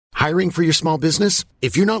Hiring for your small business?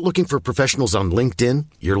 If you're not looking for professionals on LinkedIn,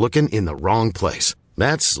 you're looking in the wrong place.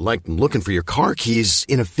 That's like looking for your car keys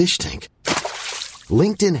in a fish tank.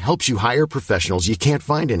 LinkedIn helps you hire professionals you can't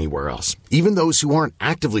find anywhere else, even those who aren't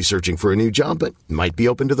actively searching for a new job but might be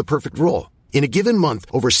open to the perfect role. In a given month,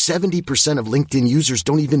 over 70% of LinkedIn users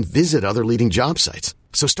don't even visit other leading job sites.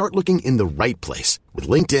 So start looking in the right place. With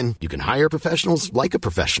LinkedIn, you can hire professionals like a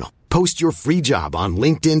professional. Post your free job on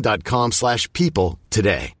linkedin.com/people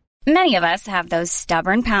today. Many of us have those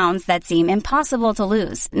stubborn pounds that seem impossible to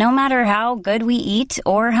lose, no matter how good we eat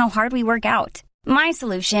or how hard we work out. My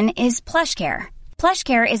solution is PlushCare.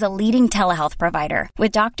 PlushCare is a leading telehealth provider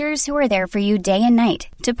with doctors who are there for you day and night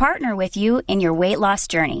to partner with you in your weight loss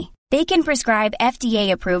journey. They can prescribe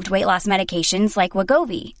FDA-approved weight loss medications like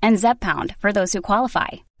Wegovy and Zepbound for those who qualify.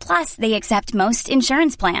 Plus, they accept most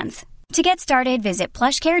insurance plans. To get started, visit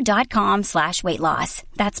plushcare.com/weightloss.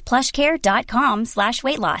 That's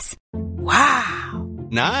plushcare.com/weightloss. Wow.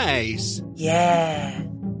 Nice. Yeah.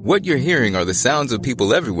 What you're hearing are the sounds of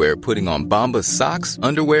people everywhere putting on Bombas socks,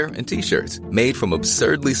 underwear, and T-shirts made from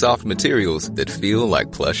absurdly soft materials that feel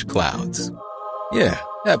like plush clouds. Yeah,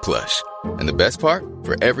 that plush. And the best part?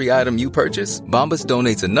 For every item you purchase, Bombas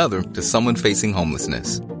donates another to someone facing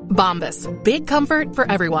homelessness. Bombas. Big comfort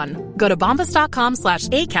for everyone. Go to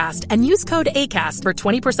bombas.com/ACAST and use code ACAST for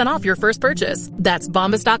 20% off your first purchase. That's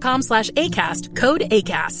bombas.com/ACAST. Code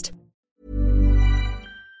ACAST.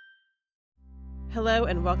 Hello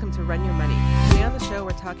and welcome to Run Your Money. Today on the show,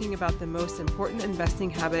 we're talking about the most important investing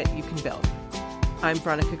habit you can build. I'm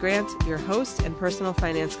Veronica Grant, your host and personal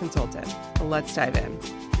finance consultant. Let's dive in.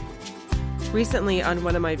 Recently, on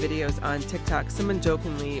one of my videos on TikTok, someone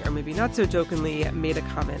jokingly, or maybe not so jokingly, made a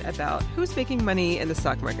comment about who's making money in the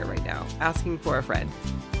stock market right now, asking for a friend.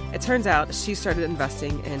 It turns out she started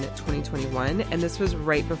investing in 2021, and this was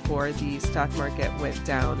right before the stock market went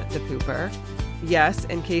down the pooper. Yes,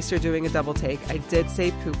 in case you're doing a double take, I did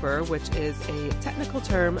say pooper, which is a technical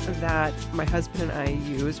term that my husband and I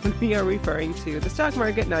use when we are referring to the stock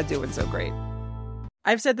market not doing so great.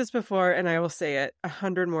 I've said this before, and I will say it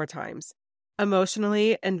 100 more times.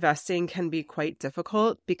 Emotionally, investing can be quite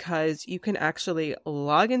difficult because you can actually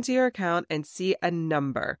log into your account and see a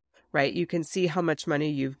number, right? You can see how much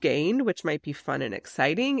money you've gained, which might be fun and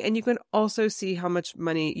exciting. And you can also see how much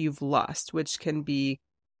money you've lost, which can be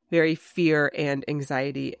very fear and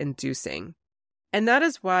anxiety inducing. And that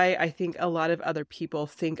is why I think a lot of other people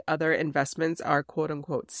think other investments are quote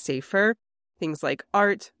unquote safer. Things like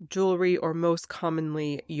art, jewelry, or most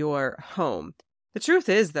commonly your home. The truth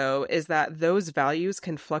is, though, is that those values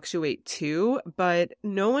can fluctuate too, but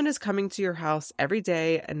no one is coming to your house every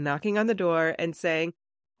day and knocking on the door and saying,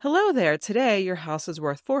 hello there, today your house is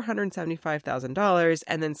worth $475,000,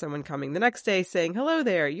 and then someone coming the next day saying, hello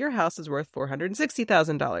there, your house is worth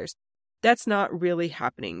 $460,000. That's not really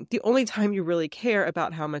happening. The only time you really care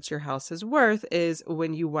about how much your house is worth is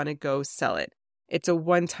when you want to go sell it. It's a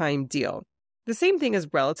one-time deal. The same thing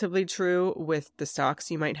is relatively true with the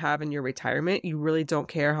stocks you might have in your retirement. You really don't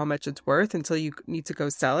care how much it's worth until you need to go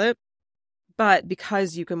sell it. But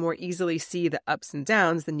because you can more easily see the ups and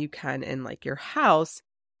downs than you can in like your house,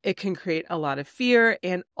 it can create a lot of fear.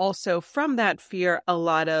 And also from that fear, a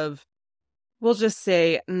lot of, we'll just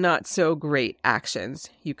say, not so great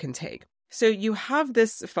actions you can take. So you have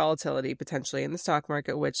this volatility potentially in the stock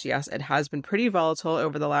market, which yes, it has been pretty volatile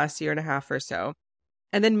over the last year and a half or so.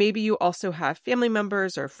 And then maybe you also have family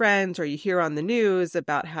members or friends, or you hear on the news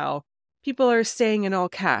about how people are staying in all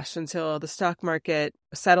cash until the stock market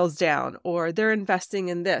settles down, or they're investing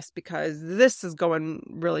in this because this is going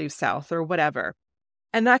really south or whatever.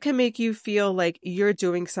 And that can make you feel like you're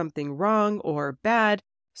doing something wrong or bad,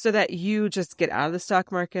 so that you just get out of the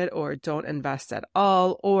stock market or don't invest at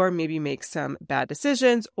all, or maybe make some bad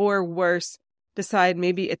decisions, or worse, decide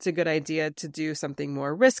maybe it's a good idea to do something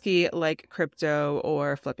more risky like crypto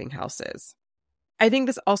or flipping houses. I think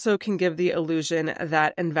this also can give the illusion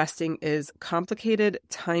that investing is complicated,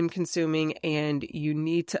 time-consuming, and you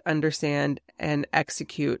need to understand and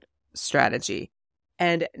execute strategy.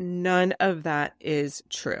 And none of that is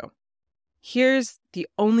true. Here's the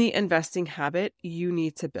only investing habit you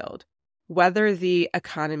need to build. Whether the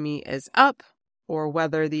economy is up or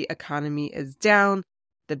whether the economy is down,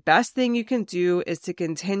 the best thing you can do is to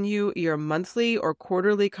continue your monthly or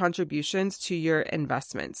quarterly contributions to your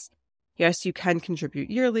investments. Yes, you can contribute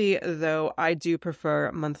yearly, though I do prefer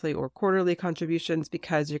monthly or quarterly contributions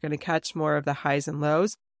because you're going to catch more of the highs and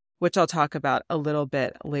lows, which I'll talk about a little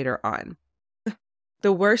bit later on.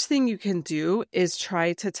 The worst thing you can do is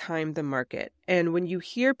try to time the market. And when you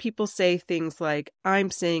hear people say things like,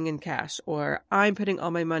 I'm staying in cash, or I'm putting all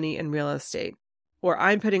my money in real estate, or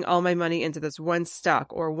I'm putting all my money into this one stock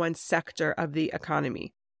or one sector of the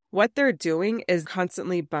economy. What they're doing is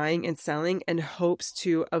constantly buying and selling in hopes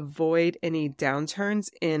to avoid any downturns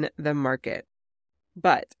in the market.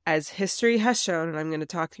 But as history has shown, and I'm going to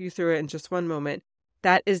talk you through it in just one moment,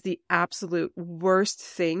 that is the absolute worst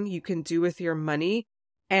thing you can do with your money.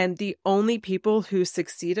 And the only people who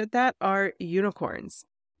succeed at that are unicorns,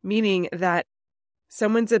 meaning that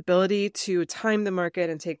someone's ability to time the market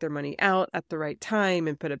and take their money out at the right time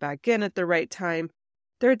and put it back in at the right time.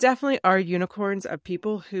 There definitely are unicorns of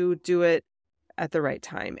people who do it at the right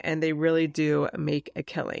time, and they really do make a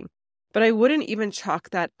killing. But I wouldn't even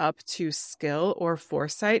chalk that up to skill or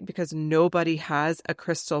foresight because nobody has a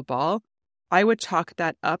crystal ball. I would chalk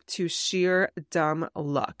that up to sheer dumb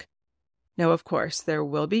luck. Now, of course, there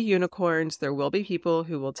will be unicorns. There will be people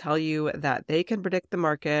who will tell you that they can predict the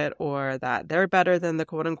market or that they're better than the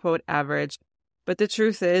quote unquote average. But the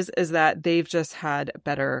truth is that they've just had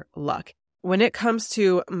better luck. When it comes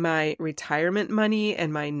to my retirement money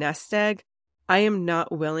and my nest egg, I am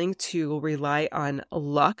not willing to rely on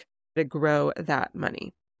luck to grow that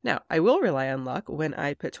money. Now, I will rely on luck when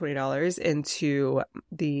I put $20 into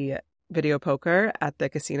the video poker at the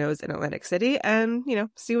casinos in Atlantic City and,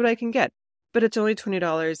 see what I can get. But it's only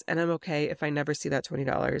 $20 and I'm okay if I never see that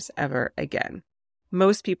 $20 ever again.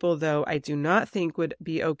 Most people, though, I do not think would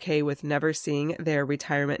be okay with never seeing their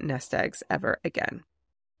retirement nest eggs ever again.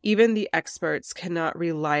 Even the experts cannot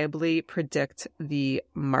reliably predict the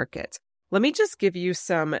market. Let me just give you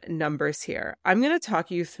some numbers here. I'm going to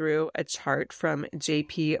talk you through a chart from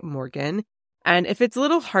JP Morgan. And if it's a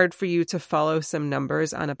little hard for you to follow some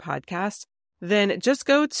numbers on a podcast, then just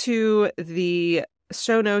go to the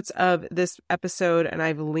show notes of this episode and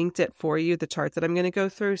I've linked it for you, the chart that I'm going to go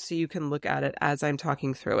through, so you can look at it as I'm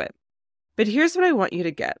talking through it. But here's what I want you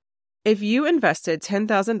to get. If you invested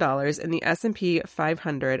 $10,000 in the S&P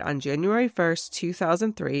 500 on January 1st,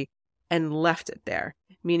 2003, and left it there,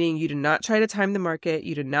 meaning you did not try to time the market,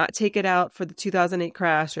 you did not take it out for the 2008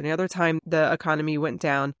 crash or any other time the economy went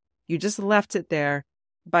down, you just left it there,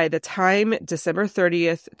 by the time December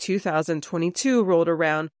 30th, 2022 rolled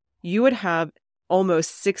around, you would have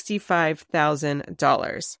almost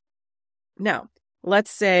 $65,000. Now,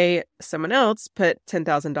 let's say someone else put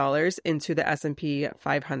 $10,000 into the S&P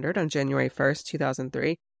 500 on January 1st,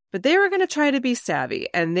 2003, but they were going to try to be savvy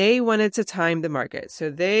and they wanted to time the market. So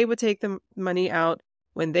they would take the money out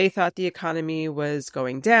when they thought the economy was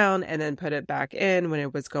going down and then put it back in when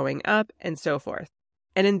it was going up and so forth.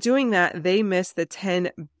 And in doing that, they missed the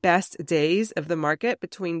 10 best days of the market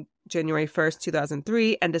between January 1st,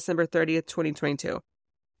 2003 and December 30th, 2022.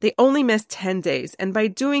 They only missed 10 days. And by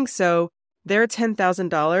doing so, their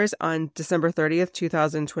 $10,000 on December 30th,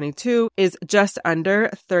 2022 is just under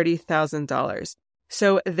 $30,000.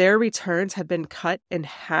 So their returns have been cut in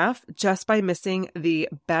half just by missing the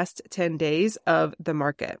best 10 days of the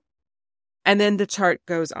market. And then the chart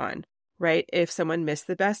goes on. Right? If someone missed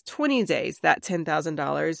the best 20 days, that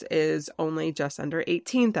 $10,000 is only just under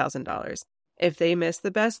 $18,000. If they missed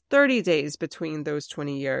the best 30 days between those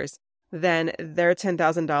 20 years, then their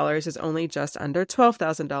 $10,000 is only just under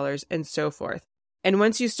 $12,000 and so forth. And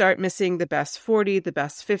once you start missing the best 40, the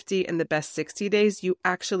best 50, and the best 60 days, you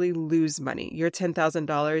actually lose money. Your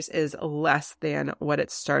 $10,000 is less than what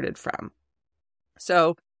it started from.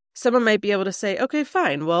 So someone might be able to say, okay,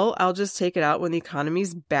 fine. Well, I'll just take it out when the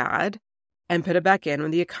economy's bad and put it back in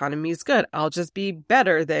when the economy is good. I'll just be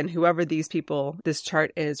better than whoever these people this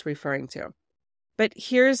chart is referring to. But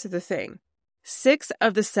here's the thing. 6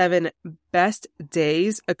 of the 7 best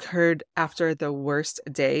days occurred after the worst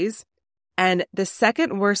days. And the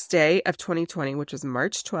second worst day of 2020, which was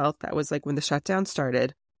March 12th, that was like when the shutdown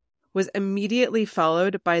started, was immediately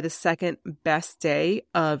followed by the second best day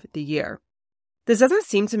of the year. This doesn't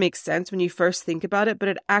seem to make sense when you first think about it, but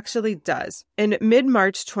it actually does. In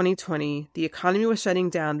mid-March 2020, the economy was shutting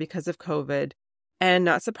down because of COVID. And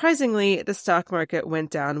not surprisingly, the stock market went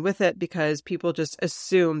down with it because people just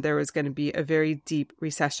assumed there was going to be a very deep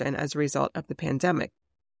recession as a result of the pandemic.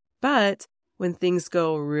 But when things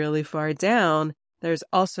go really far down, there's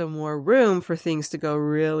also more room for things to go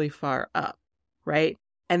really far up, right?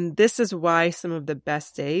 And this is why some of the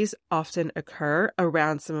best days often occur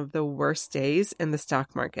around some of the worst days in the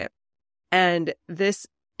stock market. And this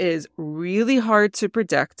is really hard to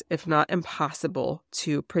predict, if not impossible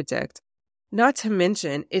to predict. Not to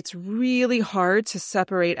mention, it's really hard to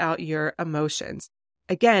separate out your emotions.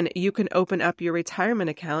 Again, you can open up your retirement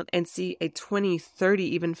account and see a 20, 30,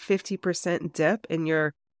 even 50% dip in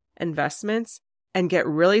your investments and get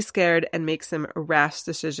really scared and make some rash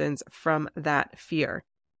decisions from that fear.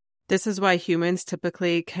 This is why humans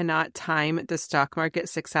typically cannot time the stock market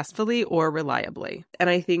successfully or reliably. And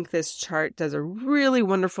I think this chart does a really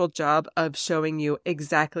wonderful job of showing you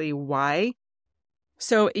exactly why.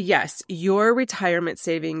 So yes, your retirement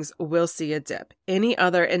savings will see a dip. Any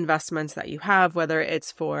other investments that you have, whether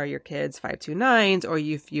it's for your kids' 529s or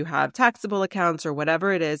if you have taxable accounts or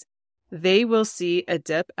whatever it is, they will see a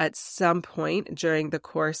dip at some point during the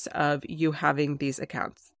course of you having these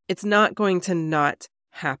accounts. It's not going to not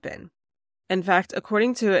happen. In fact,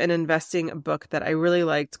 according to an investing book that I really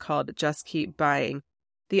liked called Just Keep Buying,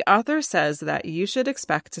 the author says that you should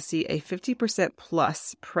expect to see a 50%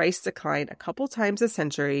 plus price decline a couple times a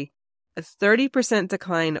century, a 30%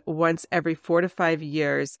 decline once every 4 to 5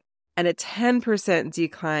 years, and a 10%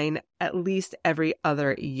 decline at least every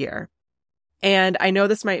other year. And I know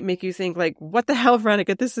this might make you think like, what the hell,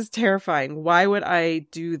 Veronica? This is terrifying. Why would I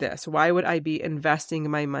do this? Why would I be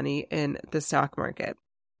investing my money in the stock market?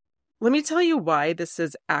 Let me tell you why this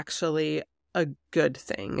is actually a good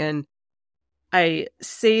thing. And I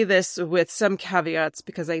say this with some caveats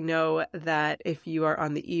because I know that if you are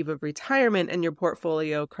on the eve of retirement and your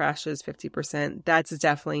portfolio crashes 50%, that's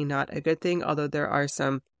definitely not a good thing, although there are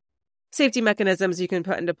some safety mechanisms you can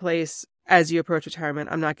put into place as you approach retirement.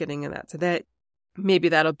 I'm not getting into that today. Maybe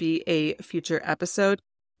that'll be a future episode.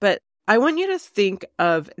 But I want you to think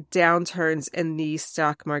of downturns in the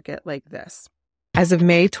stock market like this. As of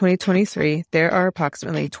May 2023, there are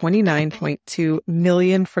approximately 29.2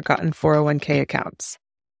 million forgotten 401k accounts.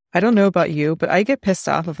 I don't know about you, but I get pissed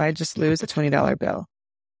off if I just lose a $20 bill.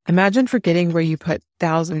 Imagine forgetting where you put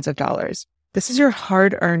thousands of dollars. This is your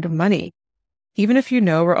hard-earned money. Even if you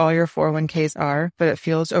know where all your 401ks are, but it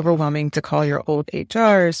feels overwhelming to call your old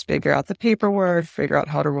HRs, figure out the paperwork, figure out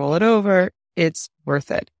how to roll it over, it's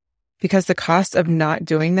worth it. Because the cost of not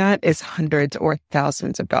doing that is hundreds or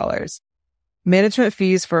thousands of dollars. Management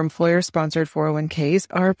fees for employer-sponsored 401ks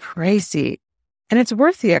are pricey, and it's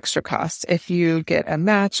worth the extra cost if you get a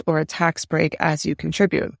match or a tax break as you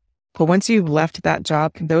contribute. But once you've left that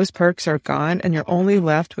job, those perks are gone and you're only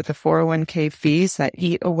left with the 401k fees that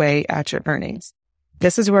eat away at your earnings.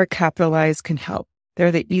 This is where Capitalize can help.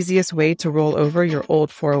 They're the easiest way to roll over your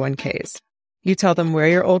old 401ks. You tell them where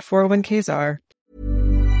your old 401ks are.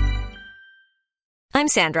 I'm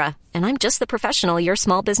Sandra, and I'm just the professional your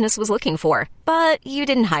small business was looking for. But you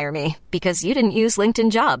didn't hire me because you didn't use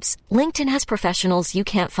LinkedIn Jobs. LinkedIn has professionals you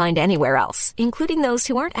can't find anywhere else, including those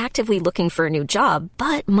who aren't actively looking for a new job,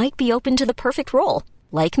 but might be open to the perfect role,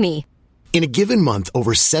 like me. In a given month,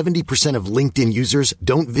 over 70% of LinkedIn users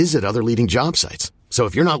don't visit other leading job sites. So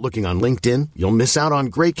if you're not looking on LinkedIn, you'll miss out on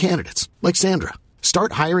great candidates like Sandra.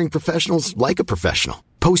 Start hiring professionals like a professional.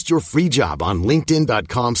 Post your free job on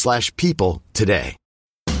linkedin.com/people today.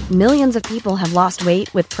 Millions of people have lost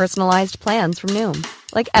weight with personalized plans from Noom.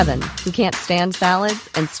 Like Evan, who can't stand salads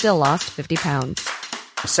and still lost 50 pounds.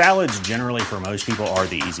 Salads generally for most people are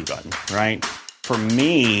the easy button, right? For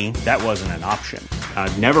me, that wasn't an option.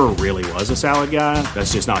 I never really was a salad guy.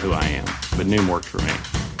 That's just not who I am. But Noom worked for me.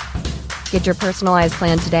 Get your personalized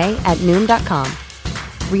plan today at Noom.com.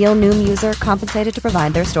 Real Noom user compensated to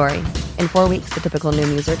provide their story. In 4 weeks, the typical Noom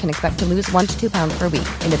user can expect to lose 1 to 2 pounds per week.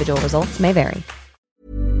 Individual results may vary.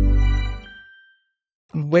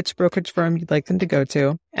 Which brokerage firm you'd like them to go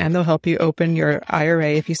to, and they'll help you open your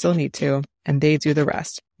IRA if you still need to, and they do the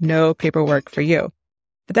rest. No paperwork for you.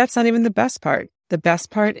 But that's not even the best part. The best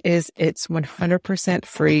part is it's 100%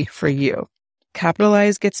 free for you.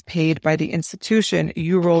 Capitalize gets paid by the institution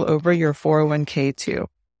you roll over your 401k to.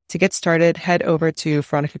 To get started, head over to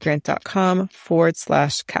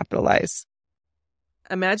veronicagrant.com/capitalize.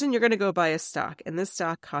 Imagine you're going to go buy a stock, and this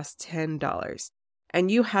stock costs $10. And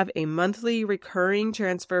you have a monthly recurring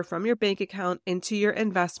transfer from your bank account into your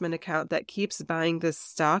investment account that keeps buying this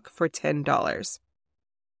stock for $10.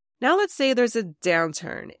 Now let's say there's a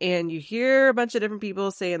downturn and you hear a bunch of different people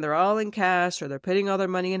saying they're all in cash or they're putting all their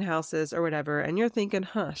money in houses or whatever, and you're thinking,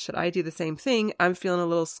 should I do the same thing? I'm feeling a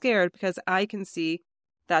little scared because I can see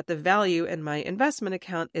that the value in my investment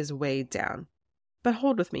account is way down. But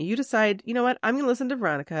hold with me. You decide, you know what? I'm going to listen to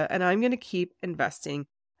Veronica and I'm going to keep investing.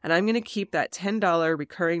 And I'm going to keep that $10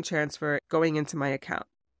 recurring transfer going into my account.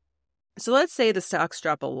 So let's say the stocks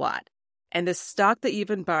drop a lot, and the stock that you've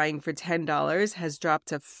been buying for $10 has dropped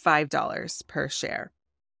to $5 per share.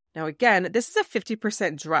 Now, again, this is a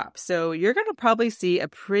 50% drop, so you're going to probably see a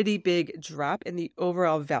pretty big drop in the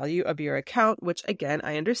overall value of your account, which, again,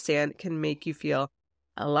 I understand can make you feel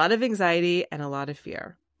a lot of anxiety and a lot of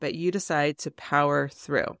fear, but you decide to power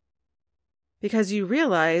through. Because you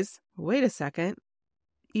realize, wait a second,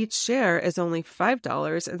 each share is only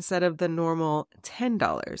 $5 instead of the normal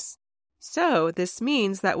 $10. So this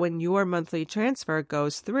means that when your monthly transfer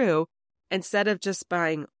goes through, instead of just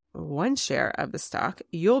buying one share of the stock,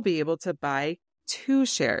 you'll be able to buy 2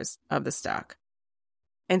 shares of the stock.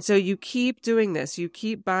 And so you keep doing this. You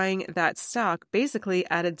keep buying that stock basically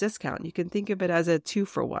at a discount. You can think of it as a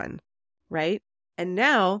 2-for-1, right? And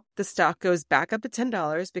now the stock goes back up to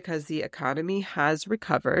 $10 because the economy has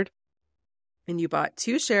recovered. And you bought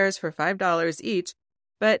 2 shares for $5 each.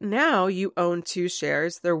 But now you own 2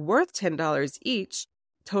 shares. They're worth $10 each,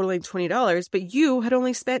 totaling $20, but you had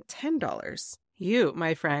only spent $10. You,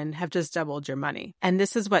 my friend, have just doubled your money. And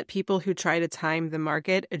this is what people who try to time the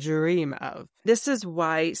market dream of. This is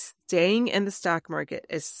why staying in the stock market,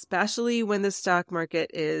 especially when the stock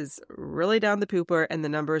market is really down the pooper and the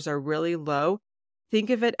numbers are really low,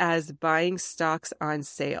 think of it as buying stocks on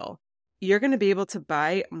sale. You're going to be able to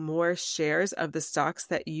buy more shares of the stocks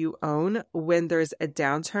that you own when there's a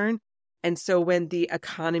downturn. And so when the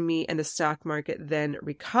economy and the stock market then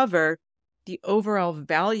recover, the overall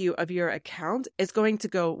value of your account is going to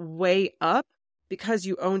go way up because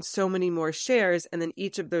you own so many more shares, and then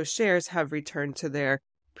each of those shares have returned to their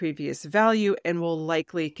previous value and will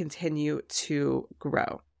likely continue to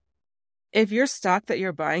grow. If your stock that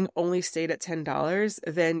you're buying only stayed at $10,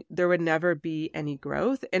 then there would never be any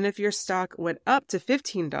growth. And if your stock went up to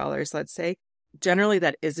 $15, let's say, generally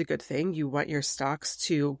that is a good thing. You want your stocks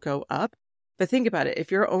to go up. But think about it. If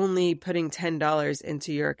you're only putting $10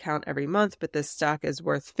 into your account every month, but this stock is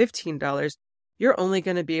worth $15, you're only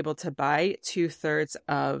going to be able to buy 2/3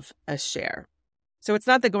 of a share. So it's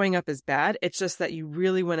not that going up is bad. It's just that you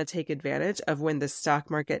really want to take advantage of when the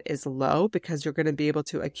stock market is low because you're going to be able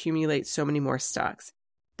to accumulate so many more stocks.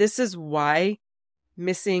 This is why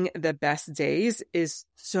missing the best days is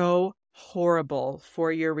so horrible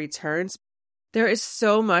for your returns. There is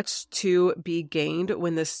so much to be gained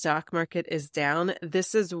when the stock market is down.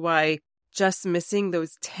 This is why just missing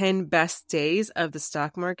those 10 best days of the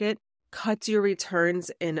stock market cuts your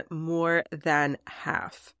returns in more than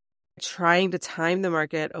half. Trying to time the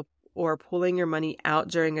market or pulling your money out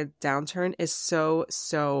during a downturn is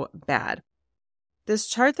so bad. This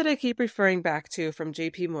chart that I keep referring back to from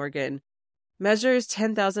JP Morgan measures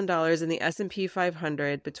 $10,000 in the S&P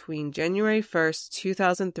 500 between January 1st,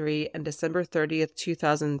 2003 and December 30th,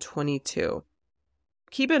 2022.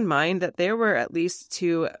 Keep in mind that there were at least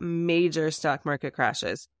 2 major stock market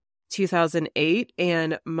crashes, 2008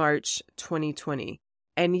 and March 2020.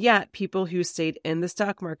 And yet people who stayed in the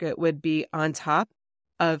stock market would be on top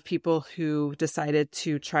of people who decided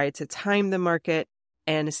to try to time the market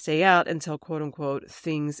and stay out until, quote unquote,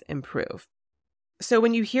 things improve. So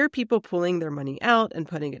when you hear people pulling their money out and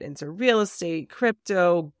putting it into real estate,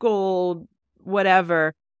 crypto, gold,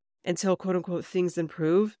 whatever, until, quote unquote, things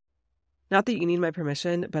improve, not that you need my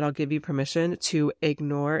permission, but I'll give you permission to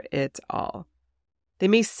ignore it all. They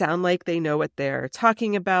may sound like they know what they're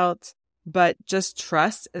talking about, but just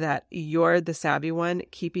trust that you're the savvy one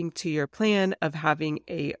keeping to your plan of having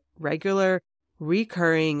a regular,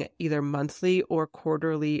 recurring, either monthly or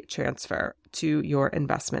quarterly transfer to your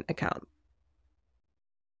investment account.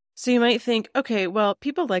 So you might think, okay, well,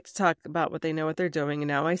 people like to talk about what they know what they're doing. And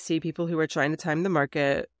now I see people who are trying to time the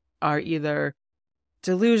market are either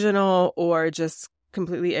delusional or just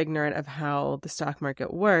completely ignorant of how the stock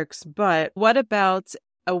market works. But what about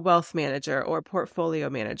a wealth manager or portfolio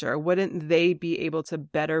manager? Wouldn't they be able to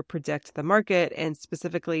better predict the market and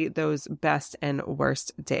specifically those best and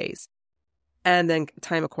worst days and then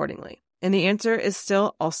time accordingly? And the answer is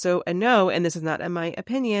still also a no. And this is not in my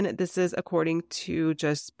opinion. This is according to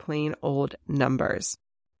just plain old numbers.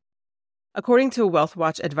 According to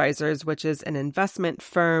WealthWatch Advisors, which is an investment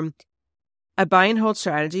firm, a buy and hold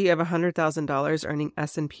strategy of $100,000 earning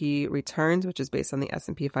S&P returns, which is based on the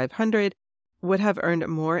S&P 500, would have earned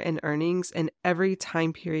more in earnings in every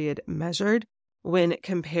time period measured when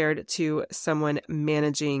compared to someone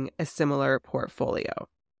managing a similar portfolio.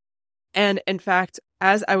 And in fact,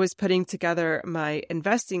 as I was putting together my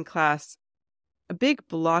investing class, a big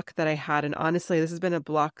block that I had, and honestly, this has been a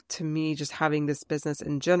block to me just having this business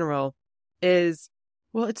in general, is,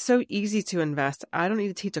 well, it's so easy to invest. I don't need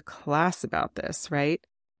to teach a class about this, right?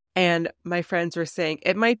 And my friends were saying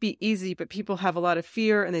it might be easy, but people have a lot of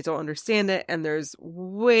fear and they don't understand it. And there's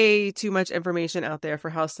way too much information out there for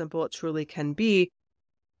how simple it truly can be.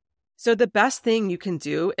 So the best thing you can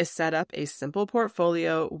do is set up a simple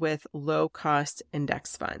portfolio with low-cost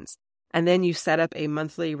index funds. And then you set up a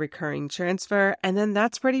monthly recurring transfer, and then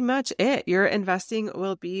that's pretty much it. Your investing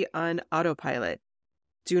will be on autopilot.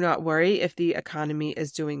 Do not worry if the economy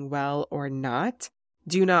is doing well or not.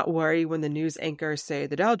 Do not worry when the news anchors say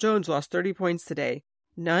the Dow Jones lost 30 points today.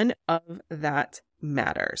 None of that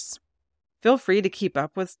matters. Feel free to keep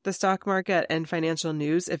up with the stock market and financial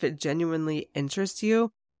news if it genuinely interests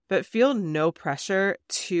you, but feel no pressure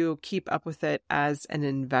to keep up with it as an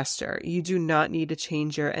investor. You do not need to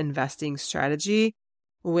change your investing strategy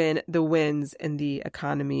when the winds in the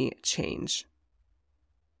economy change.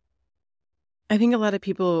 I think a lot of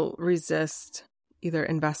people resist either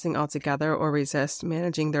investing altogether or resist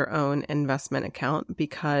managing their own investment account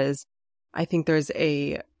because I think there's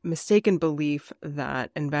a mistaken belief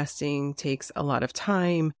that investing takes a lot of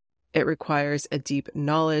time. It requires a deep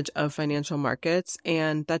knowledge of financial markets,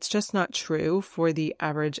 and that's just not true for the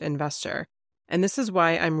average investor. And this is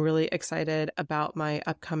why I'm really excited about my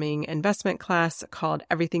upcoming investment class called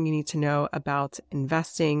Everything You Need to Know About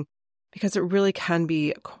Investing, because it really can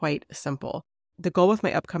be quite simple. The goal with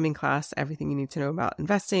my upcoming class, Everything You Need to Know About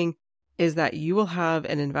Investing, is that you will have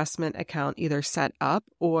an investment account either set up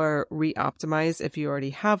or re-optimized if you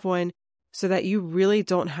already have one, so that you really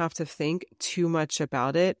don't have to think too much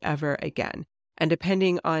about it ever again. And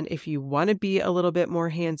depending on if you want to be a little bit more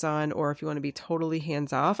hands-on or if you want to be totally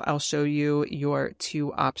hands-off, I'll show you your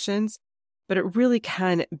two options. But it really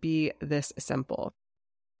can be this simple.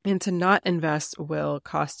 And to not invest will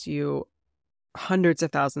cost you hundreds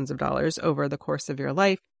of thousands of dollars over the course of your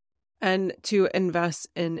life. And to invest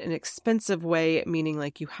in an expensive way, meaning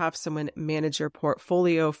like you have someone manage your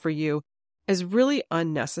portfolio for you, is really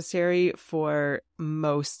unnecessary for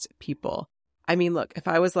most people. I mean, look, if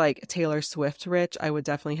I was like Taylor Swift rich, I would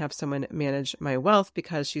definitely have someone manage my wealth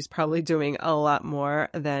because she's probably doing a lot more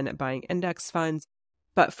than buying index funds.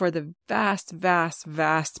 But for the vast, vast,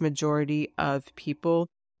 vast majority of people,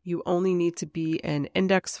 you only need to be in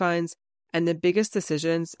index funds. And the biggest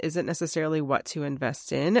decisions isn't necessarily what to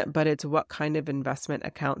invest in, but it's what kind of investment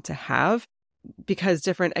account to have, because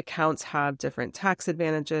different accounts have different tax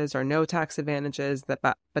advantages or no tax advantages,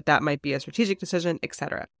 but that might be a strategic decision,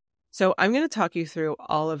 etc. So I'm going to talk you through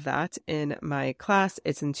all of that in my class.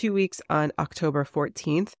 It's in 2 weeks on October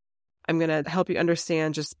 14th. I'm going to help you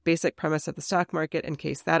understand just basic premise of the stock market in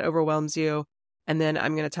case that overwhelms you. And then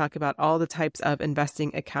I'm going to talk about all the types of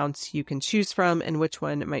investing accounts you can choose from and which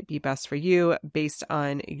one might be best for you based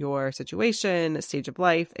on your situation, stage of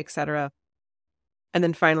life, etc. And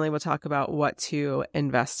then finally, we'll talk about what to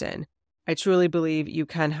invest in. I truly believe you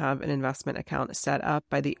can have an investment account set up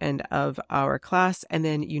by the end of our class, and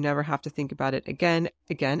then you never have to think about it again,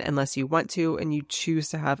 unless you want to and you choose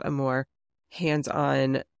to have a more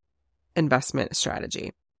hands-on investment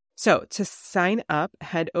strategy. So to sign up,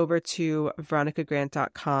 head over to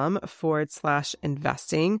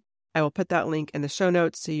veronicagrant.com/investing. I will put that link in the show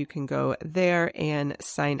notes so you can go there and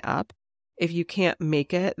sign up. If you can't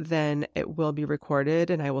make it, then it will be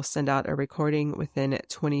recorded and I will send out a recording within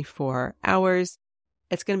 24 hours.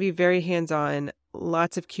 It's going to be very hands-on,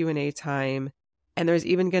 lots of Q&A time, and there's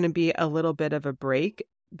even going to be a little bit of a break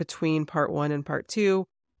between part 1 and part 2.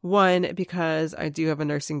 1, because I do have a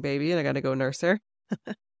nursing baby and I got to go nurse her.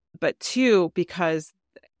 But 2, because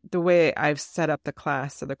the way I've set up the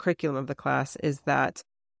class, so the curriculum of the class, is that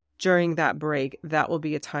during that break, that will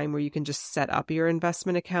be a time where you can just set up your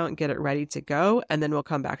investment account, get it ready to go, and then we'll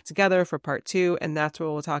come back together for part 2, and that's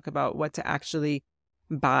where we'll talk about what to actually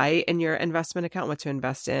buy in your investment account, what to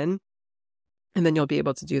invest in, and then you'll be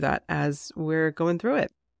able to do that as we're going through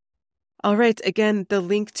it. All right. Again, the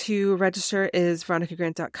link to register is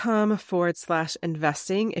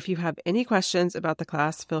veronicagrant.com/investing. If you have any questions about the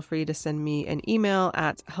class, feel free to send me an email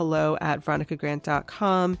at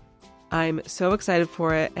hello@veronicagrant.com. I'm so excited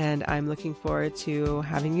for it, and I'm looking forward to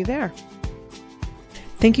having you there.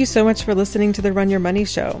 Thank you so much for listening to the Run Your Money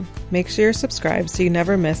Show. Make sure you're subscribed so you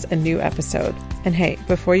never miss a new episode. And hey,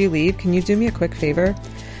 before you leave, can you do me a quick favor?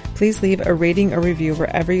 Please leave a rating or review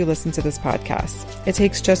wherever you listen to this podcast. It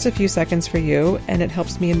takes just a few seconds for you, and it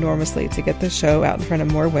helps me enormously to get the show out in front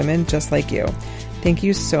of more women just like you. Thank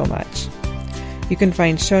you so much. You can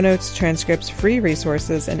find show notes, transcripts, free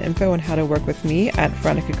resources, and info on how to work with me at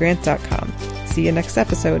veronicagrant.com. See you next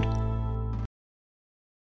episode.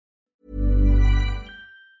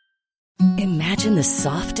 Imagine the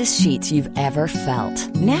softest sheets you've ever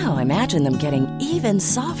felt. Now imagine them getting even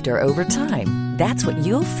softer over time. That's what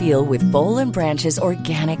you'll feel with Boll & Branch's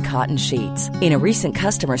organic cotton sheets. In a recent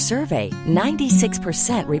customer survey,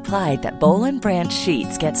 96% replied that Boll & Branch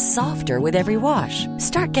sheets get softer with every wash.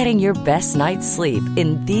 Start getting your best night's sleep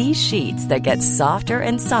in these sheets that get softer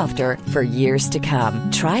and softer for years to come.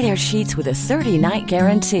 Try their sheets with a 30-night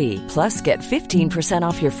guarantee. Plus, get 15%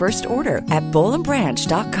 off your first order at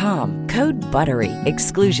bollandbranch.com. Code BUTTERY.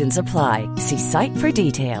 Exclusions apply. See site for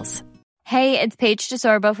details. Hey, it's Paige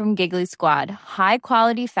DeSorbo from Giggly Squad. High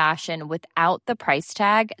quality fashion without the price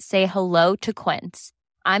tag. Say hello to Quince.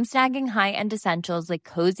 I'm snagging high-end essentials like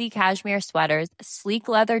cozy cashmere sweaters, sleek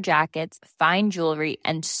leather jackets, fine jewelry,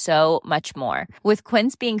 and so much more. With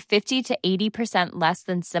Quince being 50 to 80% less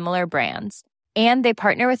than similar brands. And they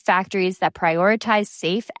partner with factories that prioritize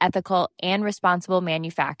safe, ethical, and responsible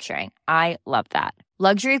manufacturing. I love that.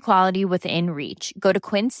 Luxury quality within reach. Go to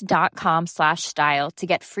quince.com/style to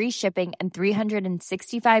get free shipping and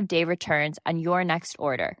 365-day returns on your next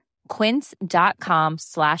order.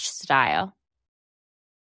 Quince.com/style.